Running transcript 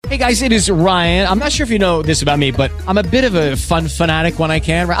Hey guys, it is Ryan. I'm not sure if you know this about me, but I'm a bit of a fun fanatic when I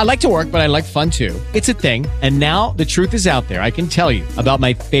can. I like to work, but I like fun too. It's a thing. And now the truth is out there. I can tell you about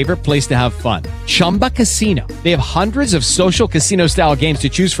my favorite place to have fun. Chumba Casino. They have hundreds of social casino style games to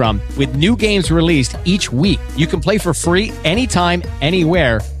choose from with new games released each week. You can play for free anytime,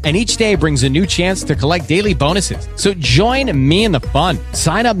 anywhere. And each day brings a new chance to collect daily bonuses. So join me in the fun.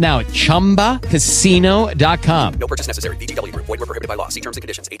 Sign up now at ChumbaCasino.com. No purchase necessary. VGW Group. Void where prohibited by law. See terms and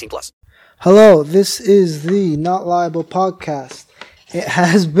conditions. 18+. Hello, this is the Not Liable Podcast. It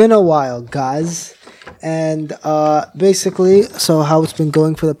has been a while, guys. And basically, so how it's been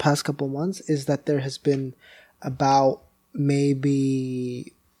going for the past couple months is that there has been about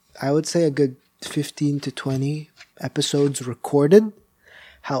maybe, I would say a good 15 to 20 episodes recorded.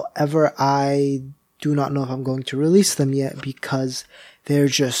 However, I do not know if I'm going to release them yet because they're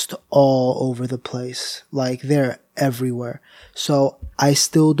just all over the place. Like, they're everywhere. So I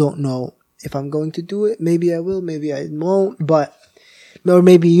still don't know if I'm going to do it. Maybe I will, maybe I won't, but, or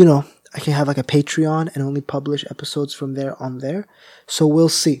maybe, I can have like a Patreon and only publish episodes from there on there. So we'll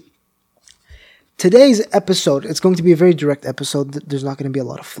see. Today's episode, it's going to be a very direct episode. There's not going to be a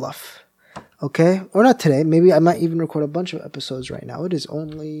lot of fluff. Okay? Or not today. Maybe I might even record a bunch of episodes right now. It's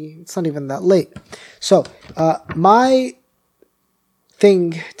not even that late. So, my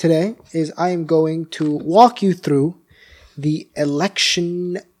thing today is I am going to walk you through the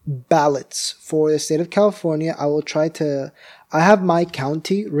election ballots for the state of California. I have my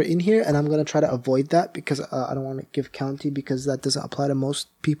county written here, and I'm going to try to avoid that because I don't want to give county because that doesn't apply to most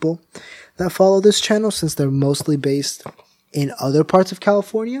people that follow this channel since they're mostly based in other parts of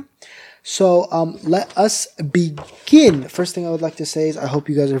California. So let us begin. First thing I would like to say is I hope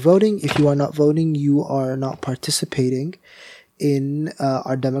you guys are voting. If you are not voting, you are not participating in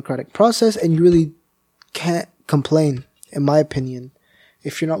our democratic process, and you really can't complain, in my opinion.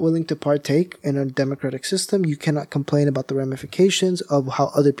 If you're not willing to partake in a democratic system, you cannot complain about the ramifications of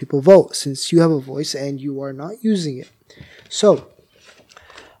how other people vote, since you have a voice and you are not using it. So,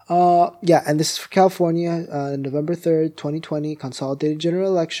 and this is for California, November 3rd, 2020, consolidated general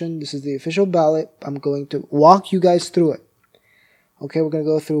election. This is the official ballot. I'm going to walk you guys through it. Okay, we're going to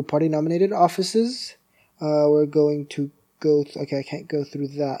go through party-nominated offices. We're going to okay, I can't go through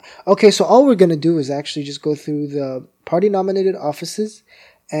that. Okay, so all we're going to do is actually just go through the party-nominated offices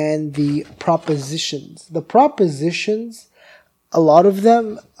and the propositions. The propositions, a lot of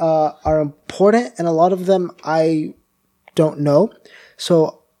them are important, and a lot of them I don't know.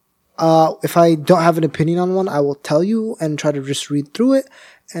 So, if I don't have an opinion on one, I will tell you and try to just read through it.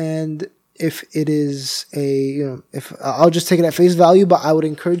 And if it is if I'll just take it at face value, but I would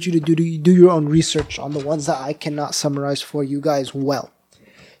encourage you to do your own research on the ones that I cannot summarize for you guys well.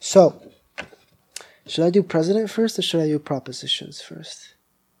 So, should I do president first or should I do propositions first?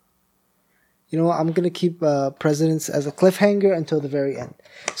 You know what? I'm going to keep presidents as a cliffhanger until the very end.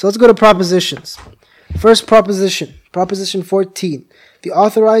 So let's go to propositions. First proposition, Proposition 14, the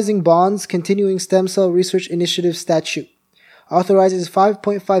Authorizing Bonds Continuing Stem Cell Research Initiative Statute authorizes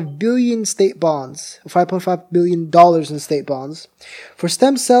 $5.5 billion state bonds, $5.5 billion in state bonds for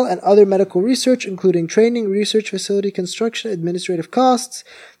stem cell and other medical research, including training, research facility construction, administrative costs,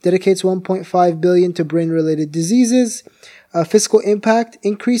 dedicates $1.5 billion to brain-related diseases. Fiscal impact,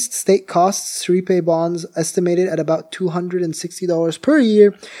 increased state costs to repay bonds estimated at about $260 per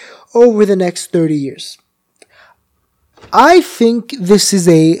year over the next 30 years. I think this is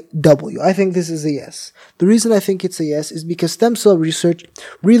a W. I think this is a yes. The reason I think it's a yes is because stem cell research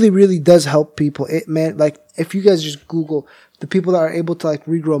really, really does help people. If you guys just Google the people that are able to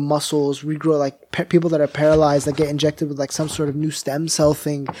regrow muscles, people that are paralyzed that get injected with some sort of new stem cell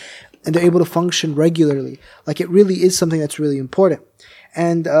thing, and they're able to function regularly. It really is something that's really important.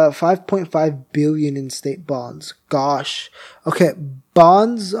 And $5.5 billion in state bonds. Gosh. Okay,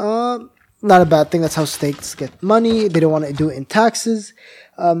 bonds, not a bad thing. That's how states get money. They don't want to do it in taxes.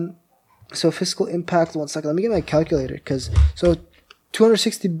 So fiscal impact, one second. Let me get my calculator. So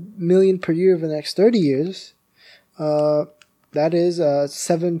 $260 million per year over the next 30 years. That is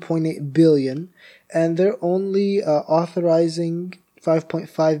 $7.8 billion. And they're only authorizing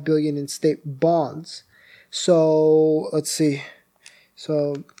 $5.5 billion in state bonds. So let's see.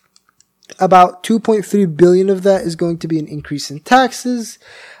 So about $2.3 billion of that is going to be an increase in taxes.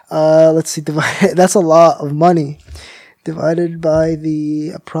 Let's see, that's a lot of money. Divided by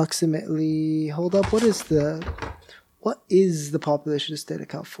the approximately, hold up, what is the population of the state of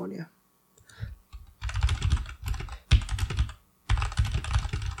California?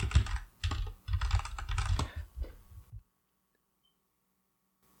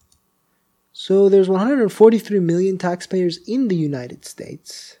 So there's 143 million taxpayers in the United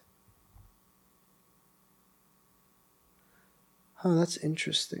States. Oh, that's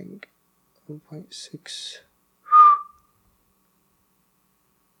interesting. 1.6.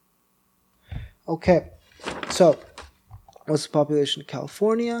 Okay, so what's the population of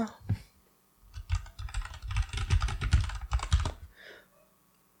California?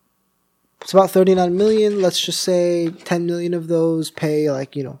 It's about 39 million. Let's just say 10 million of those pay,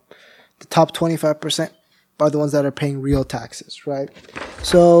 like, the top 25% are the ones that are paying real taxes, right?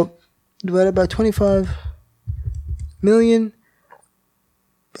 So divided by 25 million.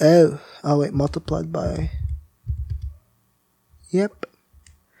 Oh wait, multiplied by. Yep.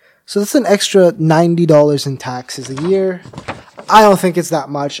 So that's an extra $90 in taxes a year. I don't think it's that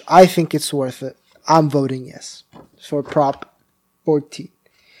much. I think it's worth it. I'm voting yes for Prop 14.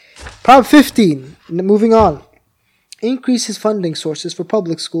 Prop 15. Moving on. Increases funding sources for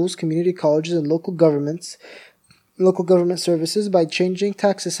public schools, community colleges, and local government services by changing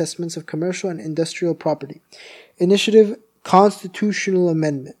tax assessments of commercial and industrial property. Initiative Constitutional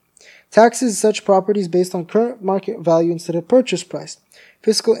Amendment. Taxes such properties based on current market value instead of purchase price.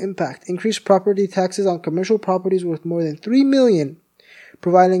 Fiscal impact. Increased property taxes on commercial properties worth more than $3 million,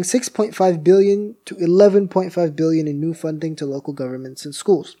 providing $6.5 billion to $11.5 billion in new funding to local governments and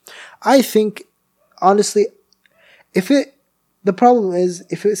schools. I think, honestly, the problem is,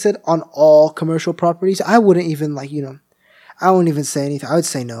 if it said on all commercial properties, I wouldn't even I wouldn't even say anything. I would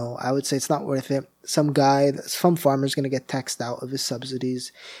say no. I would say it's not worth it. Some farmer's going to get taxed out of his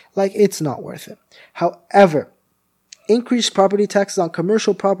subsidies. It's not worth it. However, increased property taxes on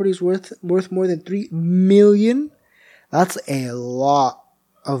commercial properties worth more than $3 million. That's a lot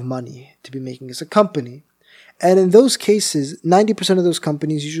of money to be making as a company. And in those cases, 90% of those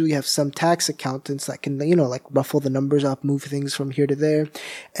companies usually have some tax accountants that can, ruffle the numbers up, move things from here to there,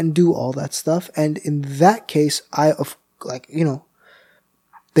 and do all that stuff. And in that case,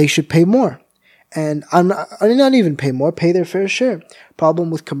 they should pay more. And not even pay more, pay their fair share. Problem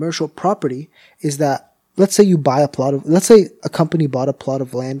with commercial property is that, let's say a company bought a plot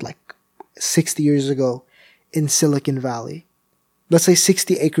of land 60 years ago in Silicon Valley. Let's say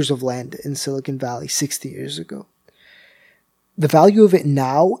 60 acres of land in Silicon Valley 60 years ago. The value of it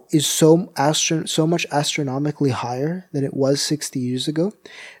now is so much astronomically higher than it was 60 years ago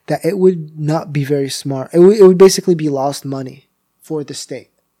that it would not be very smart. It would basically be lost money for the state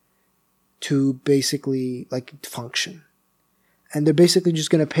to basically function. And they're basically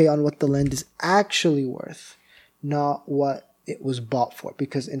just going to pay on what the land is actually worth, not what it was bought for,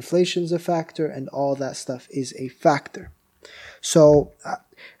 because inflation's a factor and all that stuff is a factor. So,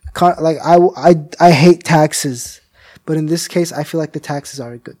 I hate taxes, but in this case, I feel like the taxes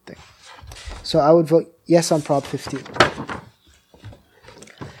are a good thing. So I would vote yes on Prop 15.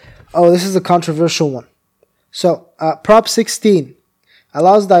 Oh, this is a controversial one. So, Prop 16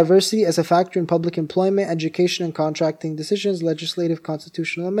 allows diversity as a factor in public employment, education, and contracting decisions. Legislative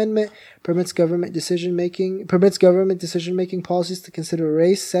constitutional amendment permits government decision-making policies to consider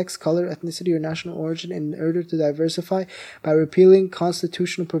race, sex, color, ethnicity, or national origin in order to diversify by repealing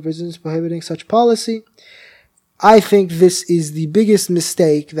constitutional provisions prohibiting such policy. I think this is the biggest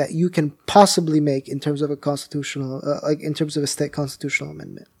mistake that you can possibly make in terms of a state constitutional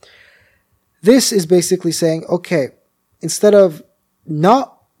amendment. This is basically saying, okay, instead of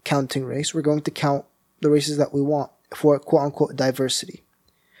not counting race, we're going to count the races that we want for quote-unquote diversity.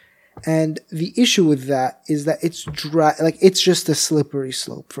 And the issue with that is that it's just a slippery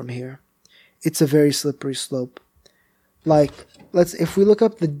slope from here. It's a very slippery slope. If we look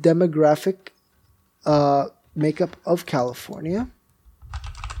up the demographic makeup of California,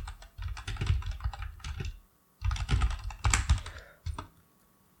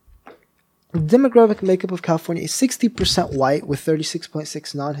 the demographic makeup of California is 60% white with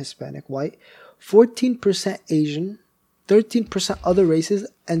 36.6% non-Hispanic white, 14% Asian, 13% other races,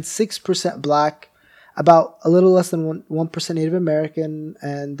 and 6% black, about a little less than 1% Native American,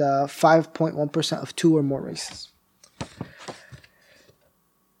 and 5.1% of two or more races.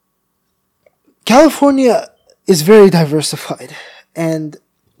 California is very diversified, and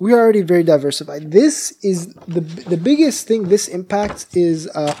we are already very diversified. This is the biggest thing this impacts is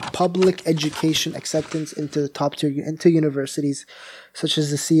public education acceptance into the top tier, into universities such as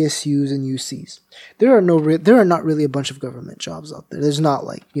the CSUs and UCs. There are not really a bunch of government jobs out there. There's not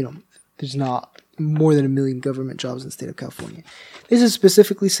there's not more than 1 million government jobs in the state of California. This is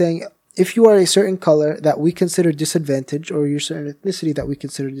specifically saying if you are a certain color that we consider disadvantaged, or you're a certain ethnicity that we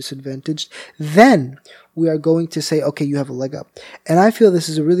consider disadvantaged, then we are going to say, okay, you have a leg up. And I feel this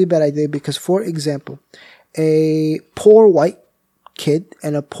is a really bad idea because, for example, a poor white kid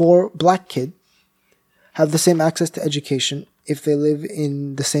and a poor black kid have the same access to education if they live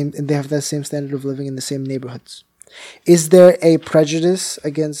in the same, and they have the same standard of living in the same neighborhoods. Is there a prejudice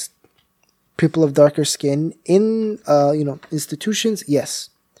against people of darker skin in institutions? Yes.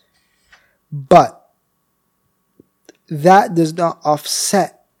 But that does not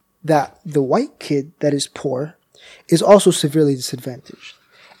offset that the white kid that is poor is also severely disadvantaged.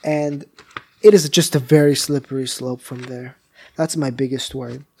 And it is just a very slippery slope from there. That's my biggest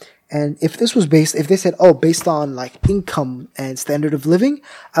worry. And if this was if they said, based on like income and standard of living,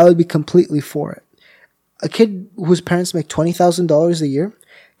 I would be completely for it. A kid whose parents make $20,000 a year,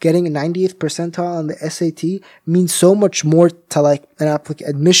 getting a 90th percentile on the SAT means so much more to like an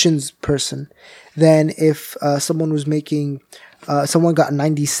admissions person than if someone was making, someone got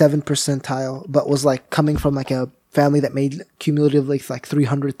 97 percentile, but was like coming from like a family that made cumulatively like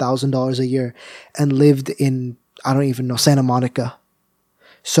 $300,000 a year and lived in, I don't even know, Santa Monica.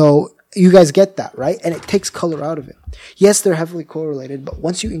 So you guys get that, right? And it takes color out of it. Yes, they're heavily correlated, but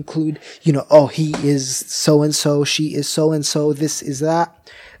once you include, he is so-and-so, she is so-and-so, this is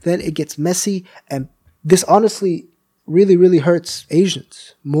that, then it gets messy. And this honestly really, really hurts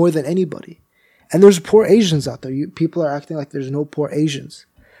Asians more than anybody. And there's poor Asians out there. People are acting like there's no poor Asians.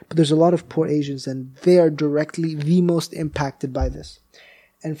 But there's a lot of poor Asians, and they are directly the most impacted by this.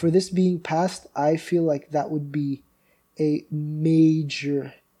 And for this being passed, I feel like that would be a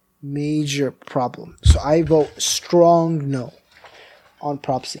major problem. So I vote strong no on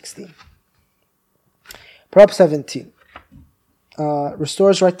Prop 16. Prop 17.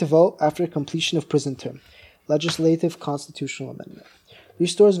 Restores right to vote after completion of prison term. Legislative constitutional amendment.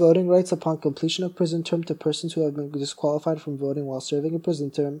 Restores voting rights upon completion of prison term to persons who have been disqualified from voting while serving a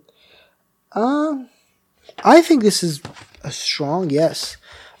prison term. I think this is a strong yes.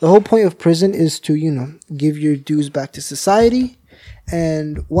 The whole point of prison is to, give your dues back to society.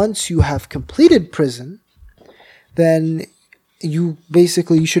 And once you have completed prison, then you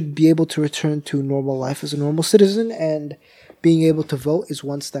should be able to return to normal life as a normal citizen, and being able to vote is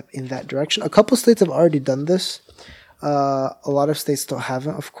one step in that direction. A couple states have already done this. A lot of states still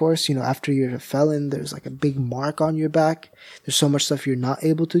haven't, of course. After you're a felon, there's like a big mark on your back. There's so much stuff you're not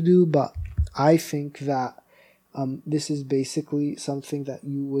able to do, but I think that this is basically something that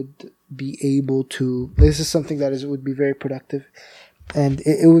you would be able to. This is something that would be very productive, and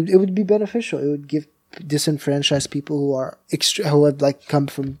it would be beneficial. It would give disenfranchised people who have like come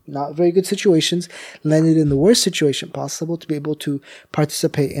from not very good situations, landed in the worst situation possible, to be able to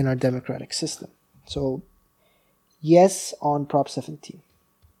participate in our democratic system. So, yes on Prop 17.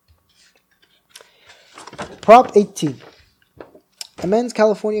 Prop 18. Amends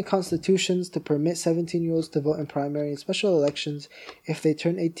California constitutions to permit 17-year-olds to vote in primary and special elections if they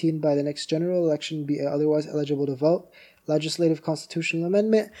turn 18 by the next general election, be otherwise eligible to vote. Legislative constitutional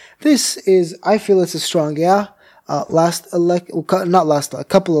amendment. I feel it's a strong yeah. A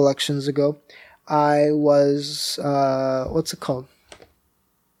couple elections ago, I was, I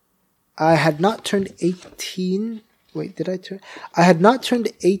had not turned 18. Wait, did I turn? I had not turned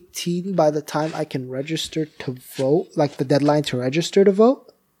 18 by the time I can register to vote, like the deadline to register to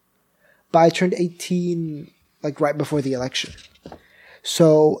vote. But I turned 18 like right before the election.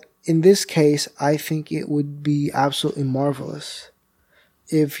 So in this case, I think it would be absolutely marvelous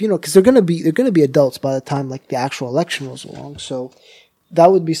if, because they're gonna be adults by the time like the actual election rolls along. So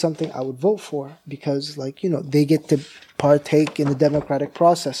that would be something I would vote for, because they get to partake in the democratic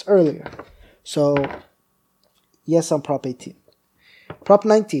process earlier. So yes on Prop 18. Prop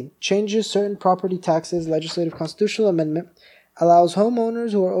 19 changes certain property taxes. Legislative constitutional amendment allows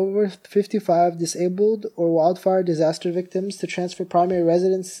homeowners who are over 55, disabled, or wildfire disaster victims to transfer primary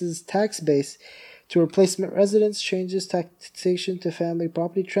residence's tax base to replacement residence, changes taxation to family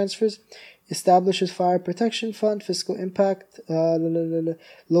property transfers, establishes fire protection fund, fiscal impact,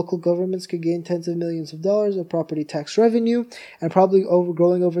 local governments could gain tens of millions of dollars of property tax revenue, and probably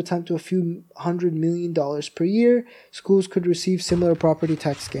growing over time to a few $100 million per year. Schools could receive similar property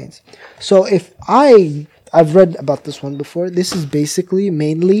tax gains. So I've read about this one before. This is basically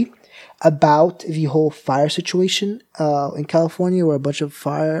mainly about the whole fire situation in California, where a bunch of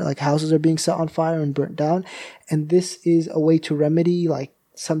houses are being set on fire and burnt down, and this is a way to remedy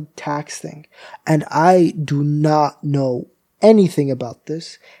some tax thing. And I do not know anything about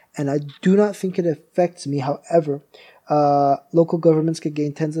this, and I do not think it affects me. However, local governments could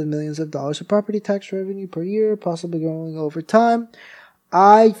gain tens of millions of dollars of property tax revenue per year, possibly growing over time.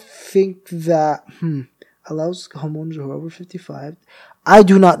 I think that allows homeowners who are over 55. I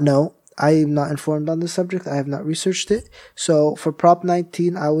do not know. I am not informed on this subject. I have not researched it. So for Prop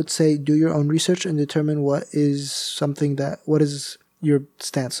 19, I would say do your own research and determine what is your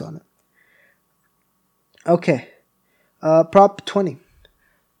stance on it. Okay. Prop 20.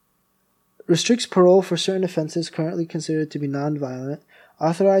 restricts parole for certain offenses currently considered to be nonviolent,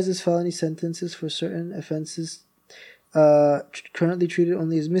 authorizes felony sentences for certain offenses currently treated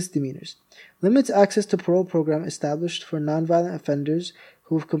only as misdemeanors, limits access to parole program established for nonviolent offenders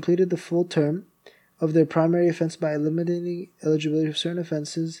who have completed the full term of their primary offense by eliminating eligibility for certain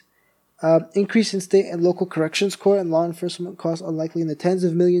offenses, increase in state and local corrections court and law enforcement costs unlikely in the tens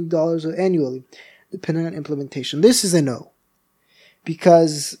of millions of dollars annually, depending on implementation. This is a no,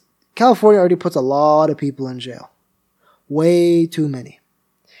 because California already puts a lot of people in jail. Way too many.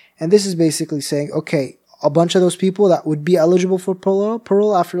 And this is basically saying, okay, a bunch of those people that would be eligible for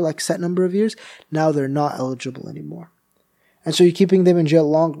parole after like set number of years, now they're not eligible anymore. And so you're keeping them in jail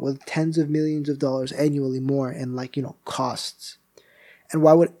long with tens of millions of dollars annually more in costs. And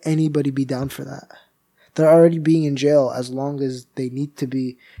why would anybody be down for that? They're already being in jail as long as they need to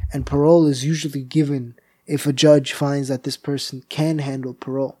be, and parole is usually given if a judge finds that this person can handle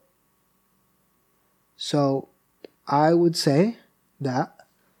parole. So I would say that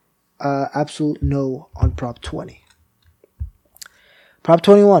absolute no on Prop 20. Prop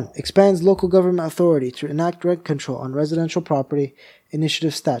 21 expands local government authority to enact rent control on residential property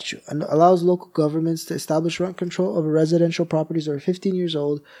initiative statute and allows local governments to establish rent control over residential properties that are 15 years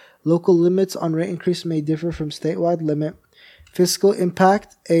old. Local limits on rent increase may differ from statewide limit. Fiscal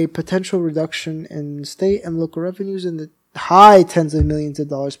impact, a potential reduction in state and local revenues in the high tens of millions of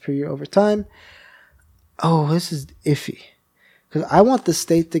dollars per year over time. Oh, this is iffy. Because I want the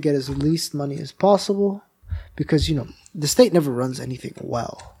state to get as least money as possible. Because, the state never runs anything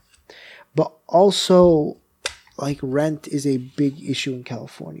well. But also, rent is a big issue in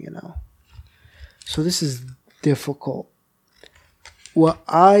California now. So this is difficult. What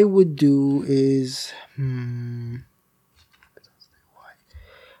I would do is...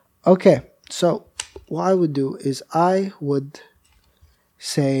 Okay, so what I would do is I would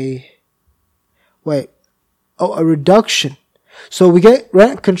say... a reduction. So we get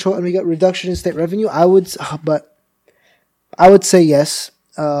rent control and we get reduction in state revenue. I would say yes.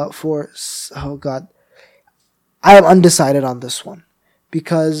 I am undecided on this one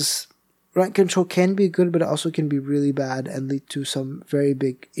because rent control can be good, but it also can be really bad and lead to some very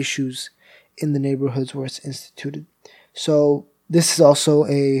big issues in the neighborhoods where it's instituted. So this is also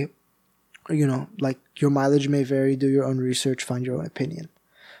your mileage may vary. Do your own research, find your own opinion.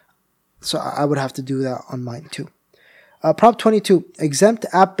 So I would have to do that on mine too. Prop 22, exempt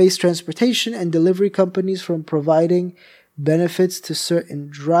app-based transportation and delivery companies from providing benefits to certain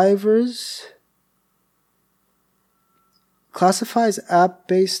drivers. Classifies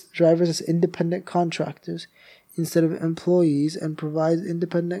app-based drivers as independent contractors instead of employees and provides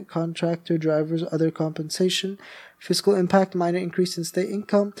independent contractor drivers other compensation. Fiscal impact, minor increase in state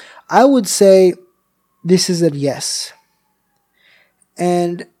income. I would say this is a yes.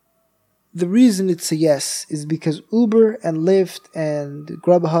 And the reason it's a yes is because Uber and Lyft and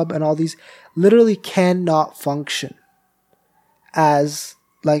Grubhub and all these literally cannot function as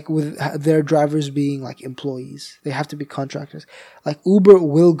with their drivers being employees. They have to be contractors. Uber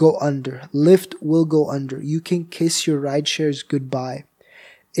will go under. Lyft will go under. You can kiss your ride shares goodbye.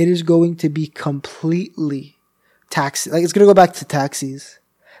 It is going to be completely taxi. It's going to go back to taxis.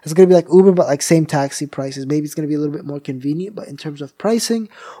 It's going to be like Uber, but same taxi prices. Maybe it's going to be a little bit more convenient, but in terms of pricing,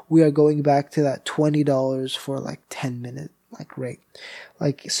 we are going back to that $20 for 10-minute rate.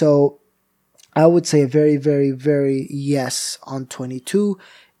 So I would say a very, very, very yes on 22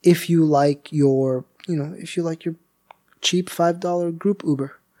 if you like your cheap $5 group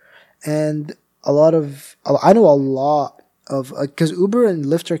Uber. And I know a lot of, because Uber and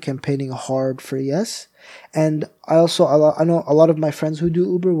Lyft are campaigning hard for yes. And I know a lot of my friends who do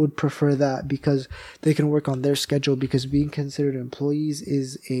Uber would prefer that because they can work on their schedule, because being considered employees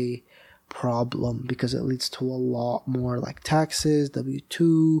is a problem because it leads to a lot more taxes,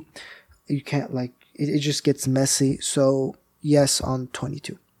 W-2. You can't it just gets messy. So yes on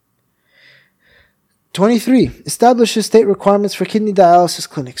 22. 23. Establishes state requirements for kidney dialysis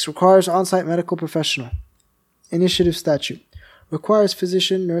clinics. Requires on-site medical professional. Initiative statute. Requires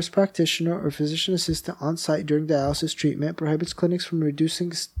physician, nurse practitioner, or physician assistant on site during dialysis treatment. Prohibits clinics from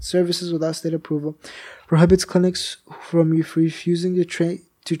reducing services without state approval. Prohibits clinics from refusing to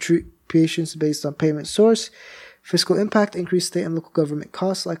treat patients based on payment source. Fiscal impact, increased state and local government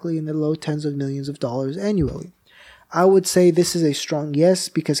costs, likely in the low tens of millions of dollars annually. I would say this is a strong yes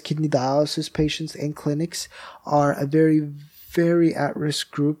because kidney dialysis patients and clinics are a very, very at-risk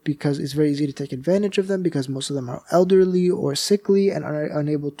group because it's very easy to take advantage of them because most of them are elderly or sickly and are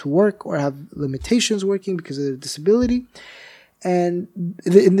unable to work or have limitations working because of their disability. And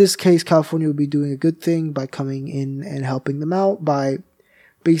in this case, California would be doing a good thing by coming in and helping them out by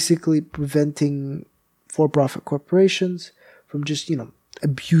basically preventing for-profit corporations from just,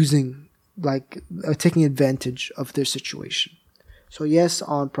 abusing, taking advantage of their situation. So yes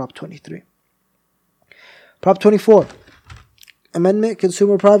on Prop 23. Prop 24. Amendment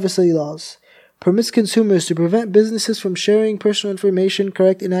Consumer Privacy Laws. Permits consumers to prevent businesses from sharing personal information,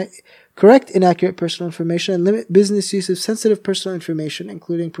 correct inaccurate personal information, and limit business use of sensitive personal information,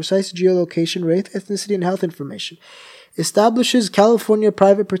 including precise geolocation, race, ethnicity, and health information. Establishes California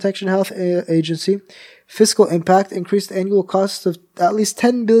Private Protection Health Agency. Fiscal impact, increased annual costs of at least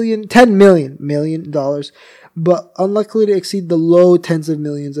 $10 million, but unlikely to exceed the low tens of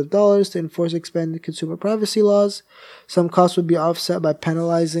millions of dollars to enforce expanded consumer privacy laws. Some costs would be offset by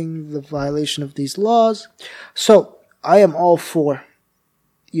penalizing the violation of these laws. So I am all for,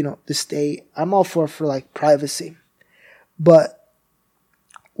 the state. I'm all for privacy. But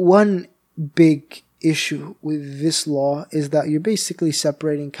one big issue with this law is that you're basically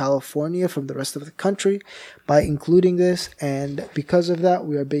separating California from the rest of the country by including this, and because of that,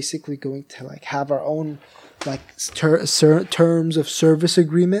 we are basically going to have our own terms of service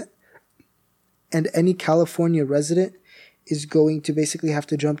agreement, and any California resident is going to basically have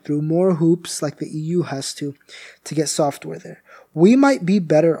to jump through more hoops like the EU has to get software there. We might be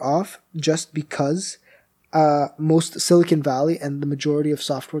better off just because most Silicon Valley and the majority of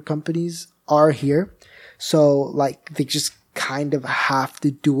software companies are here. So they just kind of have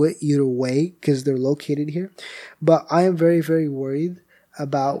to do it either way because they're located here. But I am very, very worried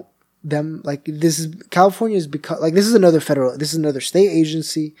about them. California is this is another state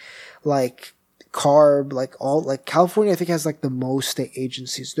agency, California I think has the most state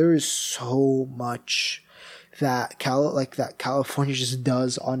agencies. There is so much that California just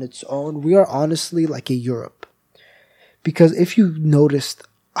does on its own. We are honestly like a Europe. Because if you noticed,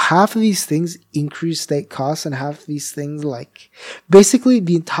 half of these things increase state costs, and half of these things, basically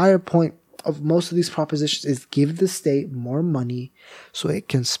the entire point of most of these propositions is give the state more money so it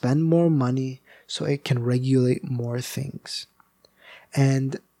can spend more money so it can regulate more things.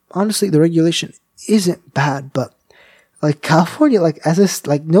 And honestly, the regulation isn't bad, but California,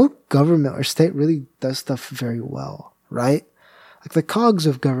 no government or state really does stuff very well, right? The cogs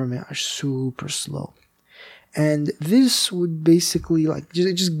of government are super slow. And this would basically, it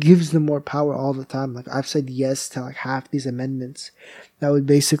just gives them more power all the time. I've said yes to half these amendments that would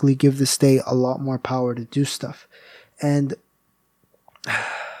basically give the state a lot more power to do stuff. And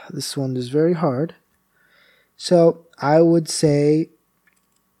this one is very hard. So I would say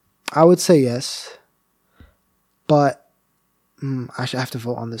yes. But I should have to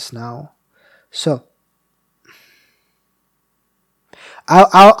vote on this now. So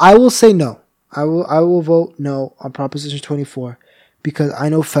I will say no. I will vote no on Proposition 24 because I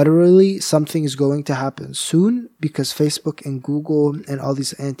know federally something is going to happen soon because Facebook and Google and all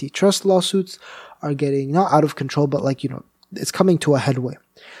these antitrust lawsuits are getting not out of control, but it's coming to a headway.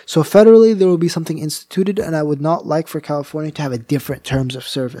 So federally there will be something instituted, and I would not like for California to have a different terms of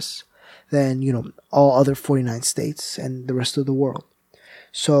service than, all other 49 states and the rest of the world.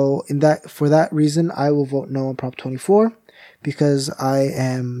 So for that reason, I will vote no on Prop 24. Because I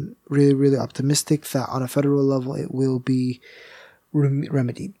am really, really optimistic that on a federal level it will be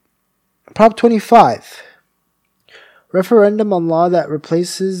remedied. Prop 25. Referendum on law that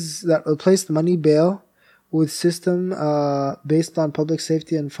replaced money bail with system based on public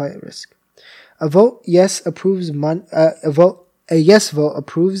safety and flight risk. A yes vote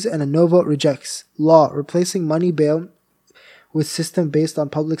approves and a no vote rejects law replacing money bail with system based on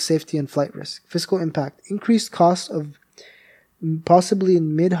public safety and flight risk. Fiscal impact: increased costs of possibly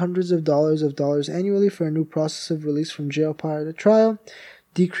in mid-hundreds of dollars annually for a new process of release from jail prior to trial.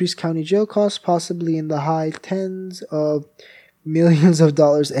 Decreased county jail costs, possibly in the high tens of millions of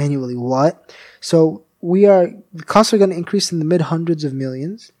dollars annually. What? So the costs are going to increase in the mid-hundreds of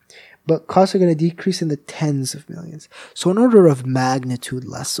millions, but costs are going to decrease in the tens of millions. So an order of magnitude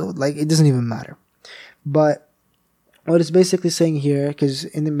less. So it doesn't even matter. But what it's basically saying here, because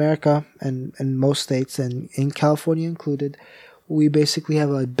in America and most states and in California included, we basically have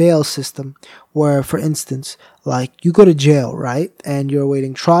a bail system where, for instance, you go to jail, right? And you're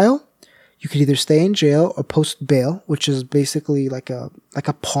awaiting trial. You could either stay in jail or post bail, which is basically like a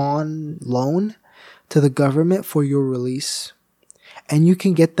pawn loan to the government for your release. And you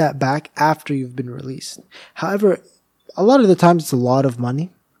can get that back after you've been released. However, a lot of the times it's a lot of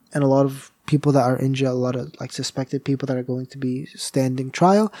money, and a lot of people that are in jail, a lot of suspected people that are going to be standing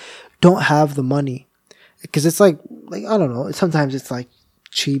trial don't have the money. Because it's I don't know, sometimes it's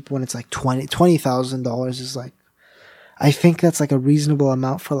cheap when it's $20,000 is I think that's like a reasonable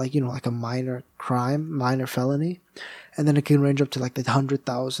amount for like, like a minor crime, minor felony. And then it can range up to like the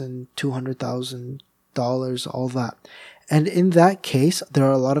 $100,000, $200,000, all that. And in that case, there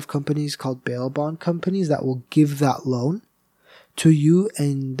are a lot of companies called bail bond companies that will give that loan to you.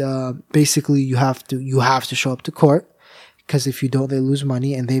 And basically you have to show up to court, because if you don't, they lose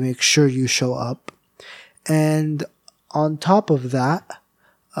money, and they make sure you show up. And on top of that,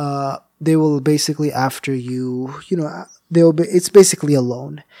 they will basically, after it's basically a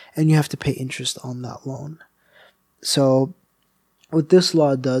loan, and you have to pay interest on that loan. So what this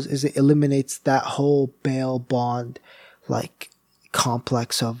law does is it eliminates that whole bail bond, like,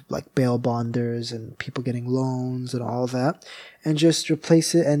 complex of like bail bonders and people getting loans and all that, and just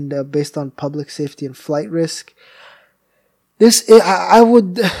replace it, and based on public safety and flight risk. I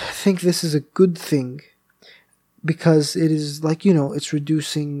would think this is a good thing, because it is like, it's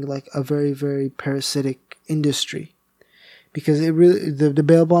reducing like a very, very parasitic industry, because it really, the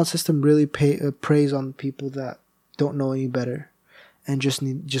bail bond system really preys on people that don't know any better and just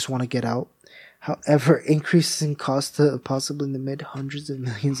want to get out. However, increases in cost to possibly in the mid hundreds of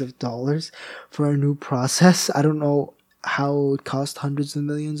millions of dollars for a new process. I don't know how it would cost hundreds of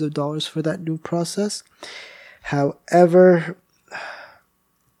millions of dollars for that new process. However,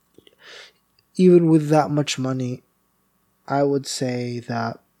 even with that much money, I would say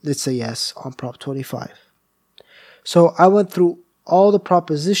that it's a yes on Prop 25. So I went through all the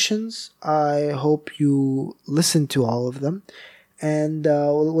propositions. I hope you listened to all of them. And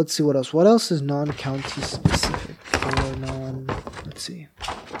let's see what else. What else is non-county specific? Let's see.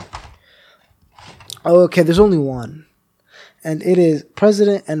 Oh, okay, there's only one. And it is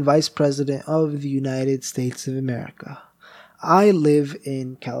President and Vice President of the United States of America. I live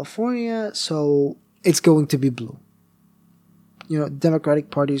in California, so it's going to be blue.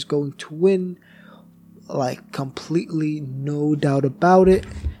 Democratic Party is going to win, like, completely, no doubt about it.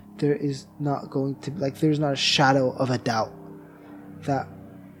 There is not going to, there's not a shadow of a doubt that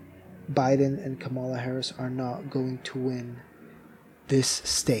Biden and Kamala Harris are not going to win this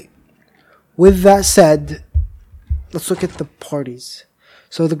state. With that said, let's look at the parties.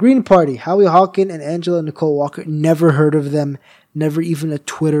 So the Green Party, Howie Hawken and Angela Nicole Walker, never heard of them, never even a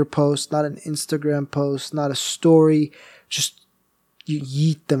Twitter post, not an Instagram post, not a story, just you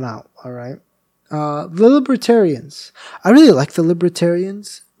yeet them out, all right? The Libertarians, I really like the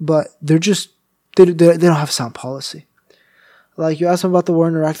Libertarians, but they don't have sound policy. Like, you ask them about the war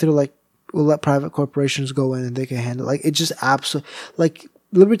in Iraq, they're like, we'll let private corporations go in and they can handle it. Like, it just absolutely, like,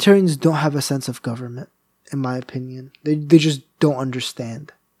 Libertarians don't have a sense of government, in my opinion. They just don't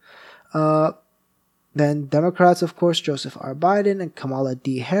understand. Then Democrats, of course, Joseph R. Biden and Kamala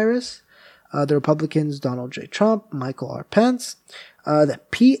D. Harris. The Republicans, Donald J. Trump, Michael R. Pence. The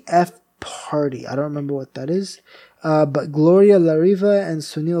PF Party, I don't remember what that is. But Gloria La Riva and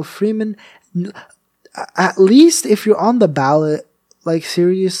Sunil Freeman. At least if you're on the ballot, like,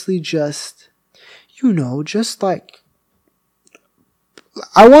 seriously, just like,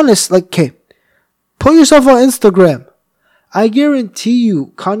 I want to, like, okay, put yourself on Instagram. I guarantee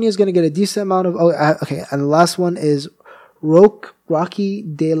you Kanye's going to get a decent amount of, okay, and the last one is Rocky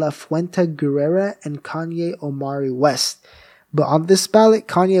De La Fuente Guerrera and Kanye Omari West. But on this ballot,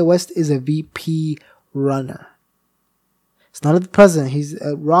 Kanye West is a VP runner. It's not the president. He's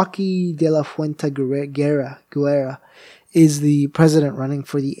Rocky De La Fuente Guerrera is the president running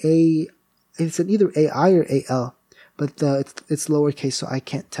for the it's an either AI or AL, but it's lowercase, so I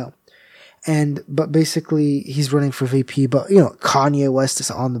can't tell. But basically he's running for VP, but Kanye West is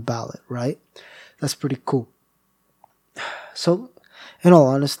on the ballot, right? That's pretty cool. So, in all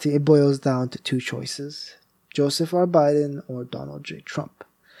honesty, it boils down to two choices: Joseph R. Biden or Donald J. Trump.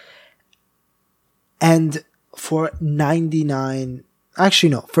 And for for the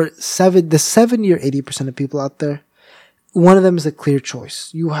 70 or 80% of people out there, one of them is a clear choice.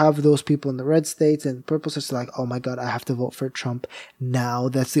 You have those people in the red states and purple states like, oh my God, I have to vote for Trump now.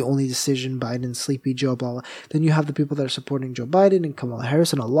 That's the only decision. Biden, sleepy Joe, blah, blah. Then you have the people that are supporting Joe Biden and Kamala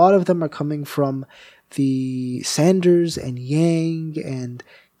Harris, and a lot of them are coming from the Sanders and Yang and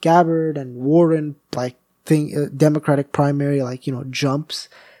Gabbard and Warren, Democratic primary, jumps.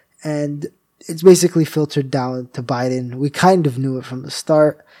 And it's basically filtered down to Biden. We kind of knew it from the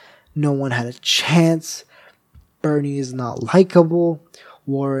start. No one had a chance. Bernie is not likable.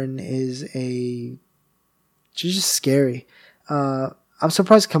 Warren is she's just scary. I'm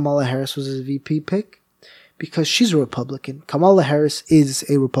surprised Kamala Harris was a VP pick, because she's a Republican. Kamala Harris is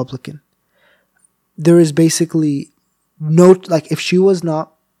a Republican. There is basically if she was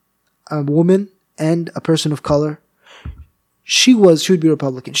not a woman and a person of color, she would be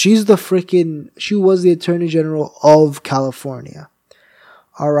Republican. She was the Attorney General of California.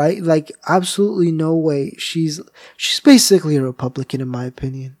 All right, like absolutely no way. She's basically a Republican in my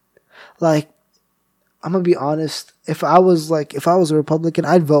opinion. Like, I'm gonna be honest. If I was a Republican,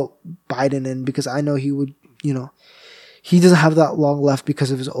 I'd vote Biden in because I know he would, he doesn't have that long left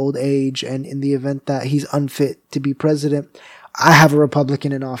because of his old age, and in the event that he's unfit to be president, I have a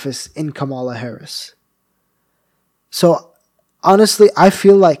Republican in office in Kamala Harris. So honestly, I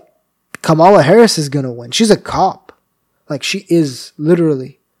feel like Kamala Harris is gonna win. She's a cop. Like, she is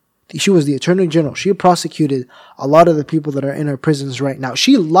literally. She was the Attorney General. She prosecuted a lot of the people that are in our prisons right now.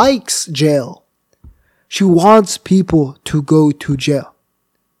 She likes jail. She wants people to go to jail.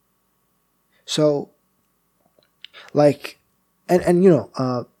 So, like, and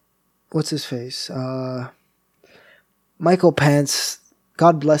what's his face? Michael Pence,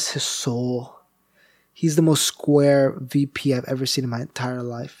 God bless his soul. He's the most square VP I've ever seen in my entire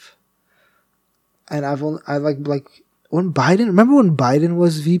life. And when Biden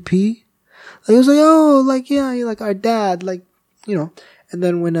was VP? Like, it was like, oh, like, yeah, you're like our dad, like, and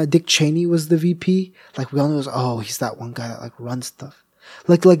then when Dick Cheney was the VP, like, we all knew, oh, he's that one guy that, like, runs stuff.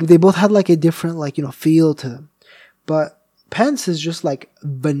 Like, they both had, like, a different, like, feel to them. But Pence is just, like,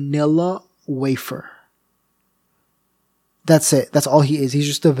 vanilla wafer. That's it. That's all he is. He's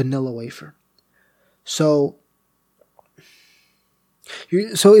just a vanilla wafer. So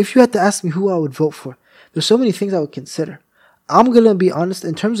if you had to ask me who I would vote for, there's so many things I would consider. I'm going to be honest.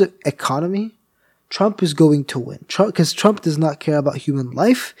 In terms of economy, Trump is going to win. Because Trump does not care about human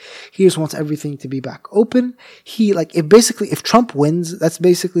life. He just wants everything to be back open. If Trump wins, that's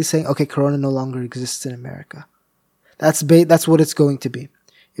basically saying, okay, Corona no longer exists in America. That's what it's going to be.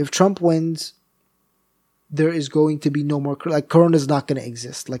 If Trump wins, there is going to be no more, like, Corona is not going to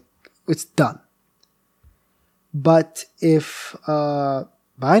exist. Like, it's done. But if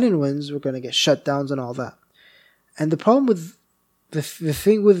Biden wins, we're going to get shutdowns and all that. And the problem with the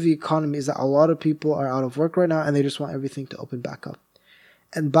thing with the economy is that a lot of people are out of work right now and they just want everything to open back up.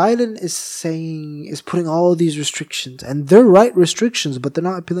 And Biden is putting all these restrictions, and they're right restrictions, but they're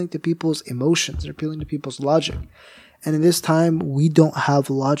not appealing to people's emotions. They're appealing to people's logic. And in this time, we don't have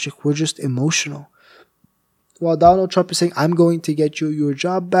logic. We're just emotional. While Donald Trump is saying, I'm going to get you your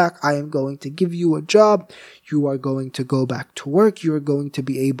job back. I am going to give you a job. You are going to go back to work. You are going to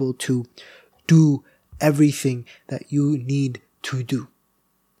be able to do everything that you need to do.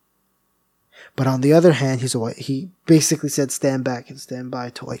 But on the other hand, he basically said, stand back and stand by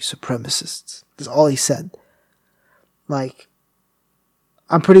to white supremacists. That's all he said. Like,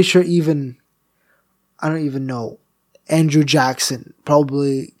 I'm pretty sure I don't even know, Andrew Jackson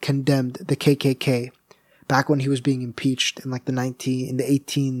probably condemned the KKK back when he was being impeached in like in the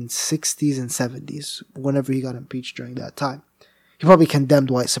 1860s and 70s, whenever he got impeached during that time. He probably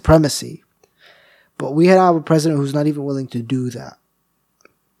condemned white supremacy. But we have a president who's not even willing to do that.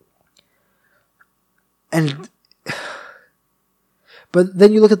 But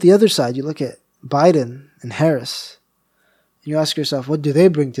then you look at the other side, you look at Biden and Harris, and you ask yourself, what do they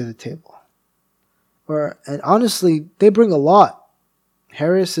bring to the table? And honestly, they bring a lot.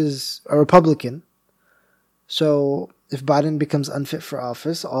 Harris is a Republican. So if Biden becomes unfit for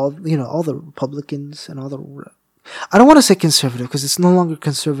office, all the Republicans and I don't want to say conservative because it's no longer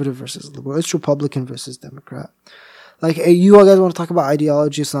conservative versus liberal. It's Republican versus Democrat. Like, you all guys want to talk about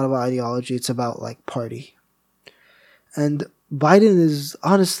ideology. It's not about ideology. It's about, like, party. And Biden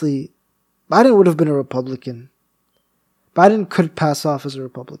would have been a Republican. Biden could pass off as a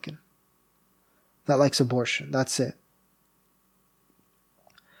Republican that likes abortion. That's it.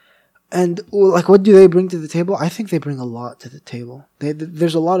 And, like, what do they bring to the table? I think they bring a lot to the table.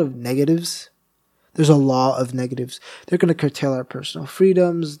 There's a lot of negatives. There's a lot of negatives. They're going to curtail our personal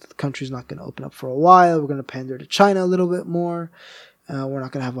freedoms. The country's not going to open up for a while. We're going to pander to China a little bit more. We're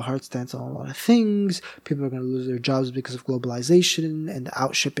not going to have a hard stance on a lot of things. People are going to lose their jobs because of globalization and the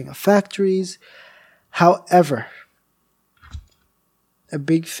outshipping of factories. However, a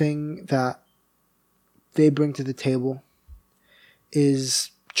big thing that they bring to the table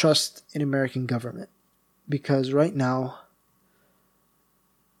is trust in American government. Because right now,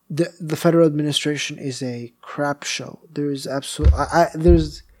 the federal administration is a crap show. There's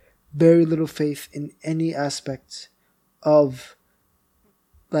there's very little faith in any aspects of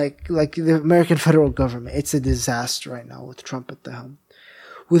like the American federal government. It's a disaster right now with Trump at the helm.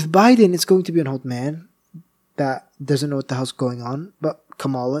 With Biden, it's going to be an old man that doesn't know what the hell's going on, but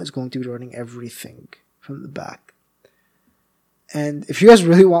Kamala is going to be running everything from the back. And if you guys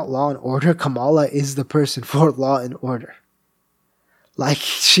really want law and order, Kamala is the person for law and order. Like,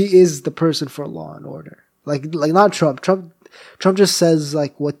 she is the person for law and order. Like not Trump. Trump Trump just says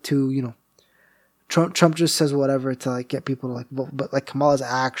like what to, Trump just says whatever to like get people to like vote, but like Kamala is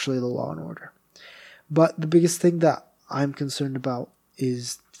actually the law and order. But the biggest thing that I'm concerned about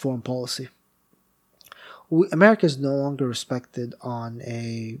is foreign policy. America is no longer respected on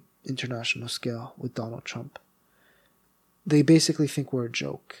a international scale with Donald Trump. They basically think we're a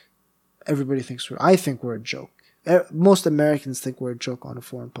joke. Everybody thinks I think we're a joke. Most Americans think we're a joke on a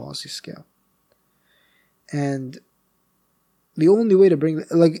foreign policy scale. And the only way to bring,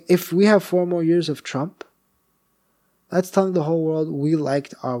 like, if we have 4 more years of Trump, that's telling the whole world we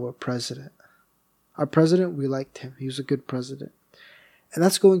liked our president. Our president, we liked him. He was a good president. And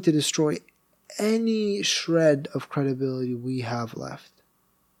that's going to destroy any shred of credibility we have left.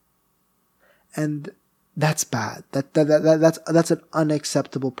 And that's bad. That's an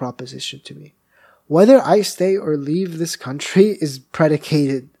unacceptable proposition to me. Whether I stay or leave this country is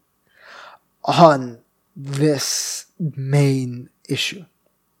predicated on this main issue.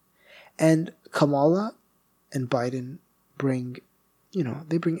 And Kamala and Biden bring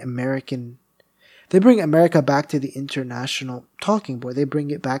America back to the international talking board. They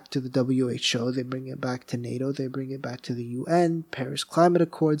bring it back to the WHO. They bring it back to NATO. They bring it back to the UN, Paris Climate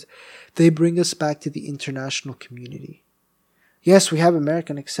Accords. They bring us back to the international community. Yes, we have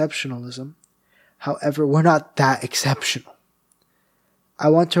American exceptionalism. However, we're not that exceptional. I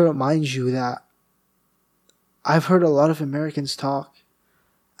want to remind you that I've heard a lot of Americans talk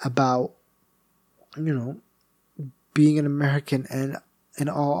about, being an American, and in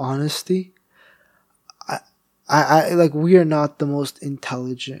all honesty, I like, we are not the most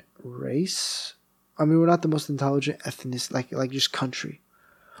intelligent race. I mean, we're not the most intelligent ethnicity, like just country.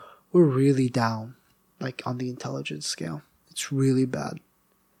 We're really down, like, on the intelligence scale. It's really bad.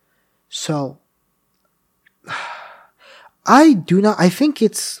 So, I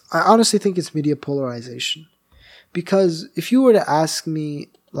honestly think it's media polarization. Because if you were to ask me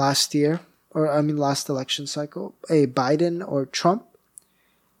last election cycle, Biden or Trump,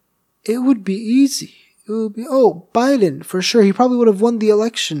 it would be easy. It would be, Biden, for sure. He probably would have won the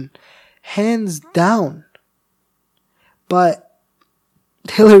election, hands down. But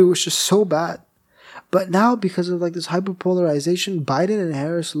Hillary was just so bad. But now, because of like this hyperpolarization, Biden and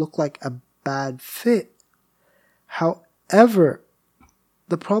Harris look like a bad fit. However,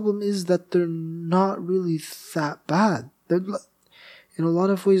 the problem is that they're not really that bad. In a lot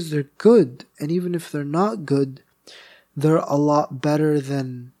of ways, they're good. And even if they're not good, they're a lot better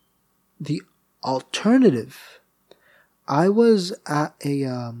than the alternative. I was at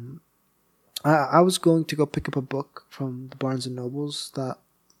I was going to go pick up a book from the Barnes and Nobles that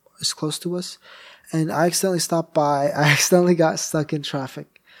is close to us, and I accidentally stopped by. I accidentally got stuck in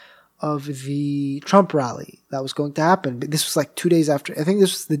traffic of the Trump rally that was going to happen. But this was like 2 days after. I think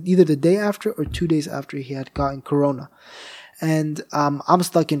this was either the day after or 2 days after he had gotten corona. And I'm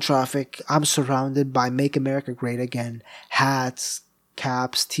stuck in traffic. I'm surrounded by Make America Great Again hats,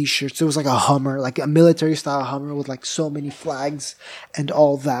 caps, t-shirts. There was like a Hummer, like a military style Hummer with like so many flags and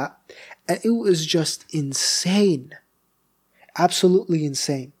all that. And it was just insane. Absolutely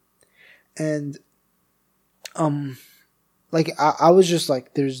insane. And I was just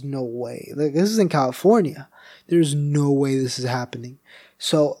like, there's no way. Like, this is in California. There's no way this is happening.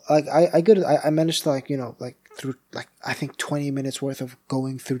 So like I managed to through I think 20 minutes worth of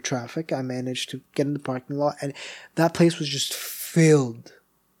going through traffic, I managed to get in the parking lot, and that place was just filled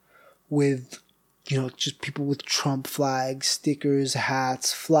with, just people with Trump flags, stickers,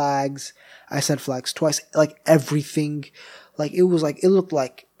 hats, flags. I said flags twice, like everything. Like it looked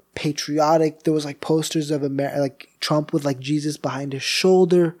like patriotic. There was like posters of like Trump with like Jesus behind his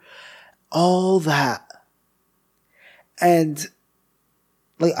shoulder, all that. And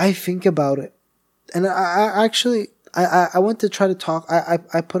like, I think about it, and I actually went to try to talk.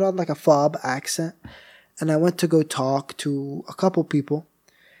 I put on like a fob accent, and I went to go talk to a couple people,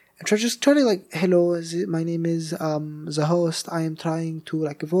 and try to like, hello, my name is the host. I am trying to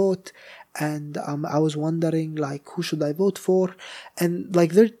like vote, and I was wondering like, who should I vote for? And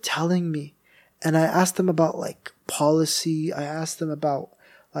like, they're telling me, and I asked them about like policy. I asked them about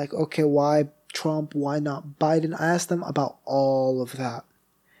like, okay, why Trump? Why not Biden? I asked them about all of that.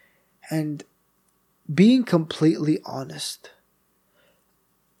 And being completely honest,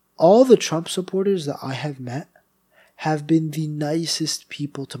 all the Trump supporters that I have met have been the nicest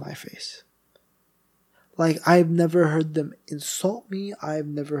people to my face. Like, I've never heard them insult me. I've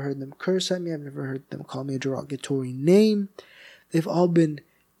never heard them curse at me. I've never heard them call me a derogatory name. They've all been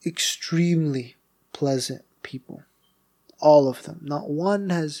extremely pleasant people. All of them. Not one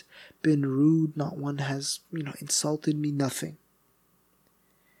has been rude. Not one has, insulted me. Nothing.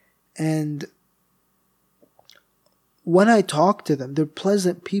 And when I talk to them, they're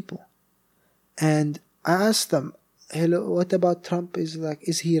pleasant people. And I ask them, hello, what about Trump? Is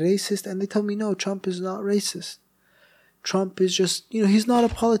he racist? And they tell me, no, Trump is not racist. Trump is just, he's not a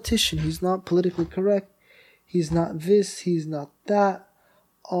politician. He's not politically correct. He's not this. He's not that.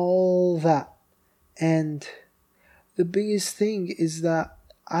 All that. And the biggest thing is that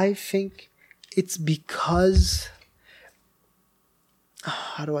I think it's because,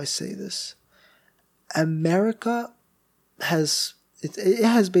 how do I say this? America has, it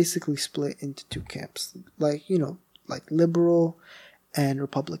has basically split into two camps. Like liberal and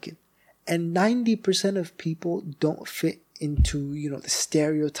Republican. And 90% of people don't fit into, the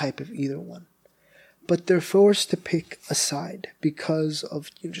stereotype of either one. But they're forced to pick a side because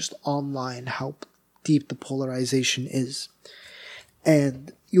of just online, how deep the polarization is.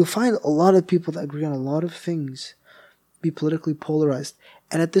 And you'll find a lot of people that agree on a lot of things be politically polarized.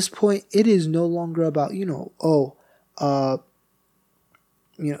 And at this point, it is no longer about, it's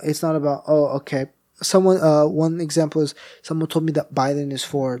not about, okay. Someone, one example is someone told me that Biden is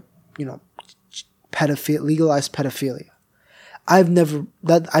for, legalized pedophilia. I've never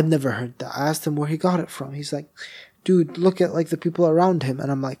heard that. I asked him where he got it from. He's like, dude, look at the people around him.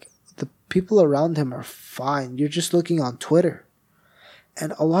 And I'm like, the people around him are fine. You're just looking on Twitter.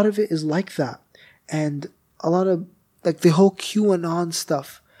 And a lot of it is like that. And a lot of the whole QAnon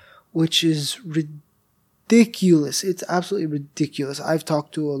stuff, which is ridiculous. It's absolutely ridiculous. I've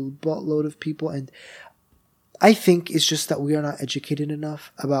talked to a boatload of people, and I think it's just that we are not educated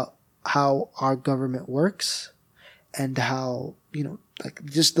enough about how our government works and how,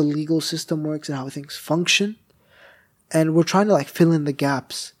 just the legal system works and how things function. And we're trying to fill in the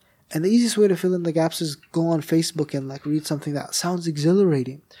gaps. And the easiest way to fill in the gaps is go on Facebook and read something that sounds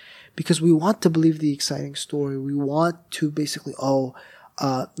exhilarating, because we want to believe the exciting story. We want to basically,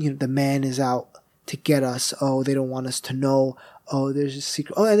 the man is out to get us. Oh, they don't want us to know. Oh, there's a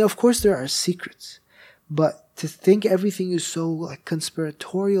secret. Oh, and of course there are secrets. But to think everything is so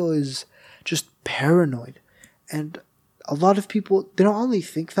conspiratorial is just paranoid. And a lot of people, they don't only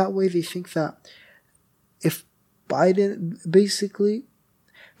think that way, they think that if Biden, basically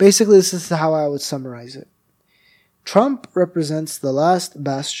this is how I would summarize it. Trump represents the last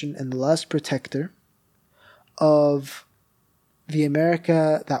bastion and the last protector of the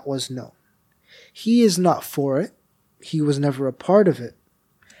America that was known. He is not for it. He was never a part of it.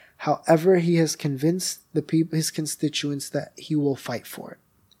 However, he has convinced the people, his constituents, that he will fight for it.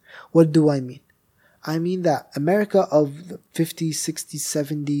 What do I mean? I mean that America of the 50s, 60s,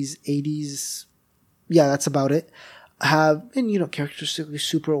 70s, 80s, yeah, that's about it, have been, characteristically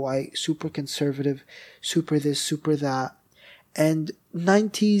super white, super conservative, super this, super that. And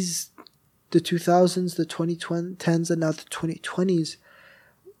 90s, the 2000s, the 2010s, and now the 2020s,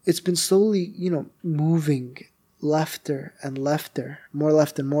 it's been slowly, moving lefter and lefter, more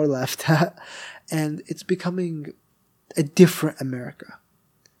left and more left. And it's becoming a different America.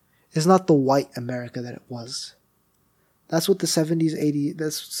 It's not the white America that it was. That's what the 70s, 80s,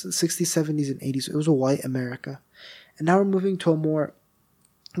 that's 60s, 70s, and 80s. It was a white America. And now we're moving to a more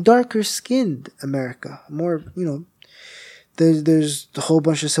darker skinned America. More, there's a whole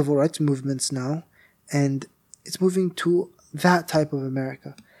bunch of civil rights movements now. And it's moving to that type of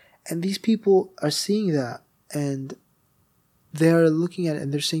America. And these people are seeing that. And they're looking at it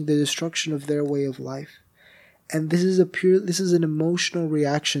and they're seeing the destruction of their way of life. And this is an emotional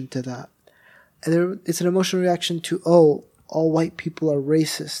reaction to that. And it's an emotional reaction to, all white people are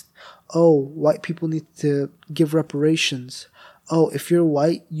racist. Oh, white people need to give reparations. Oh, if you're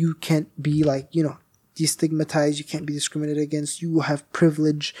white, you can't be destigmatized. You can't be discriminated against. You have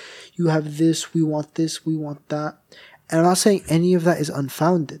privilege. You have this. We want that. And I'm not saying any of that is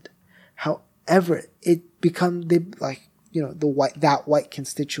unfounded. However, it becomes that white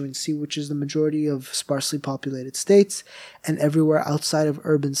constituency, which is the majority of sparsely populated states and everywhere outside of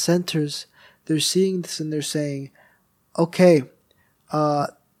urban centers. They're seeing this and they're saying, okay,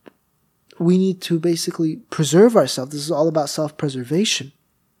 we need to basically preserve ourselves. This is all about self-preservation.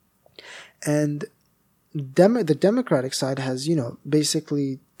 And the Democratic side has,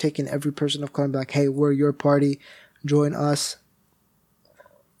 basically taken every person of color and be like, hey, we're your party, join us.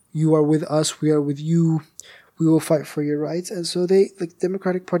 You are with us, we are with you. We will fight for your rights. And so the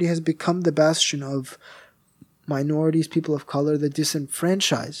Democratic Party has become the bastion of minorities, people of color, the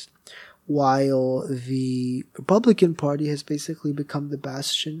disenfranchised, while the Republican Party has basically become the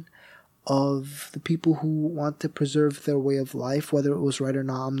bastion of the people who want to preserve their way of life, whether it was right or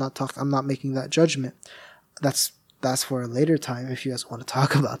not. I'm not making that judgment. That's for a later time if you guys want to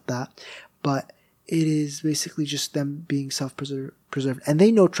talk about that. But it is basically just them being self-preserved. And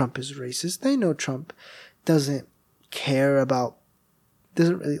they know Trump is racist. They know Trump doesn't care about,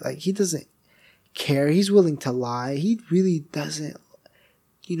 he doesn't care. He's willing to lie. He really doesn't,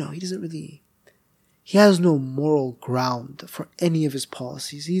 he doesn't really, he has no moral ground for any of his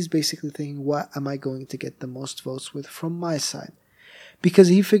policies. He's basically thinking, what am I going to get the most votes with from my side? Because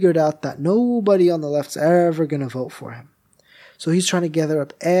he figured out that nobody on the left's ever going to vote for him. So he's trying to gather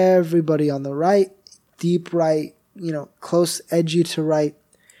up everybody on the right, deep right, close, edgy to right.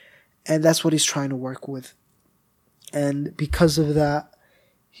 And that's what he's trying to work with. And because of that,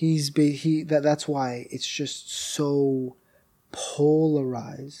 that's why it's just so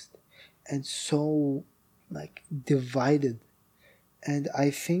polarized and so divided. And I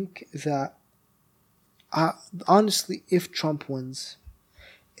think that honestly, if Trump wins,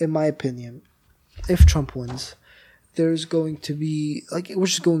 in my opinion, there's going to be we're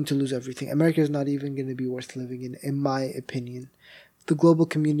just going to lose everything. America is not even going to be worth living in my opinion. The global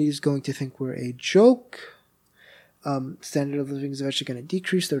community is going to think we're a joke. Standard of living is eventually going to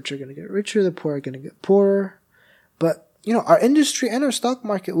decrease. The rich are going to get richer. The poor are going to get poorer. But, our industry and our stock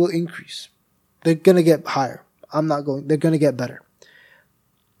market will increase. They're going to get higher. They're going to get better.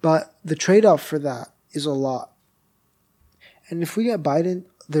 But the trade-off for that is a lot. And if we get Biden,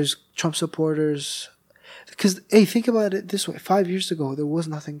 there's Trump supporters. Because, hey, think about it this way. 5 years ago, there was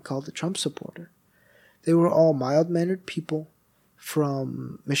nothing called a Trump supporter. They were all mild-mannered people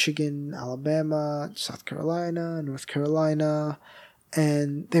from Michigan, Alabama, South Carolina, North Carolina,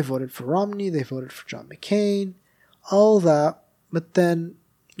 and they voted for Romney, they voted for John McCain, all that. But then,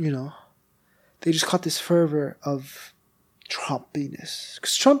 they just caught this fervor of Trumpiness.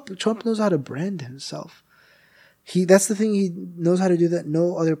 Because Trump knows how to brand himself. That's the thing, he knows how to do that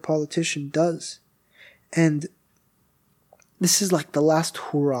no other politician does. And this is the last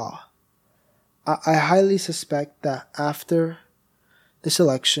hurrah. I highly suspect that after this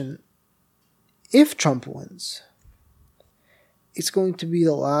election, if Trump wins, it's going to be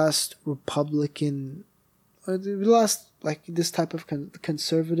the last Republican, or the last, this type of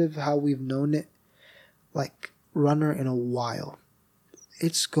conservative, how we've known it, runner in a while.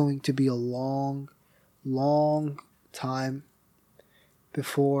 It's going to be a long, long time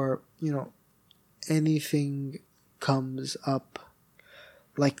before, anything comes up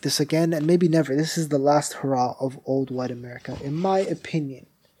like this again, and maybe never. This is the last hurrah of old white America, in my opinion.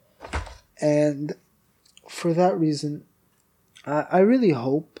 And for that reason, I really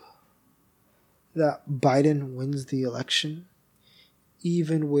hope that Biden wins the election,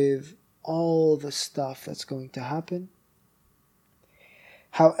 even with all the stuff that's going to happen.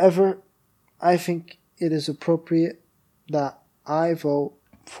 However, I think it is appropriate that I vote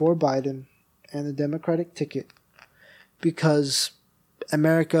for Biden and the Democratic ticket, because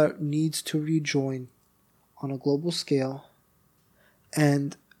America needs to rejoin on a global scale.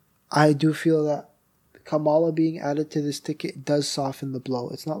 And I do feel that Kamala being added to this ticket does soften the blow.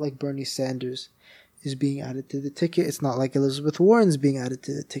 It's not like Bernie Sanders is being added to the ticket. It's not like Elizabeth Warren's being added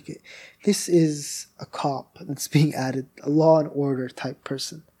to the ticket. This is a cop that's being added, a law and order type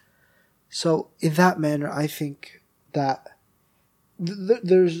person. So in that manner, I think that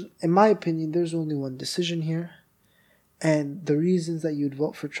there's, in my opinion, there's only one decision here. And the reasons that you'd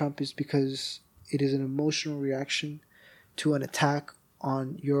vote for Trump is because it is an emotional reaction to an attack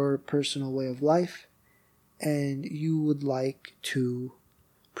on your personal way of life, and you would like to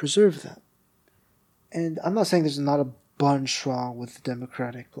preserve that. And I'm not saying there's not a bunch wrong with the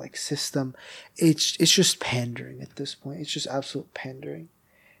Democratic system. It's just pandering at this point. It's just absolute pandering.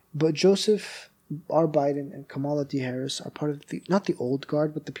 But Joseph R. Biden and Kamala D. Harris are part of the, not the old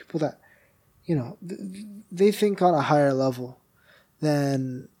guard, but the people that, they think on a higher level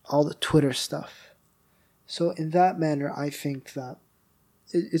than all the Twitter stuff. So in that manner, I think that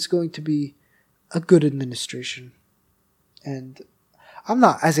it's going to be a good administration. And I'm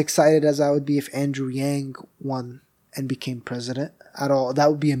not as excited as I would be if Andrew Yang won and became president at all. That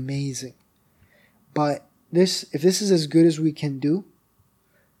would be amazing. But if this is as good as we can do,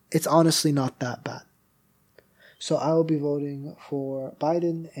 it's honestly not that bad. So I will be voting for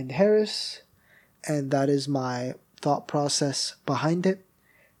Biden and Harris, and that is my thought process behind it.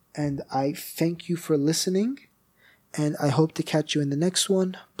 And I thank you for listening, and I hope to catch you in the next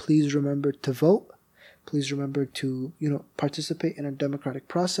one. Please remember to vote. Please remember to, participate in our democratic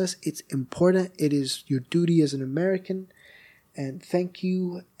process. It's important. It is your duty as an American. And thank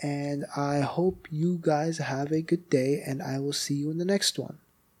you, and I hope you guys have a good day, and I will see you in the next one.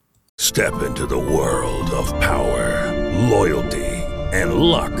 Step into the world of power, loyalty, and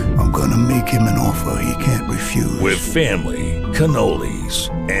luck. I'm gonna make him an offer he can't refuse. With family, cannolis,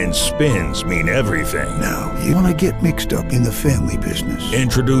 and spins mean everything. Now, you wanna get mixed up in the family business.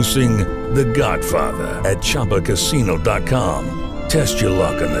 Introducing The Godfather at ChumbaCasino.com. Test your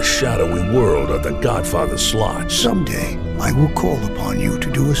luck in the shadowy world of The Godfather slot. Someday, I will call upon you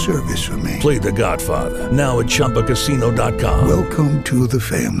to do a service for me. Play The Godfather now at ChumbaCasino.com. Welcome to the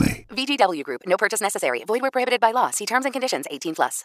family. VGW Group. No purchase necessary. Void where prohibited by law. See terms and conditions. 18+.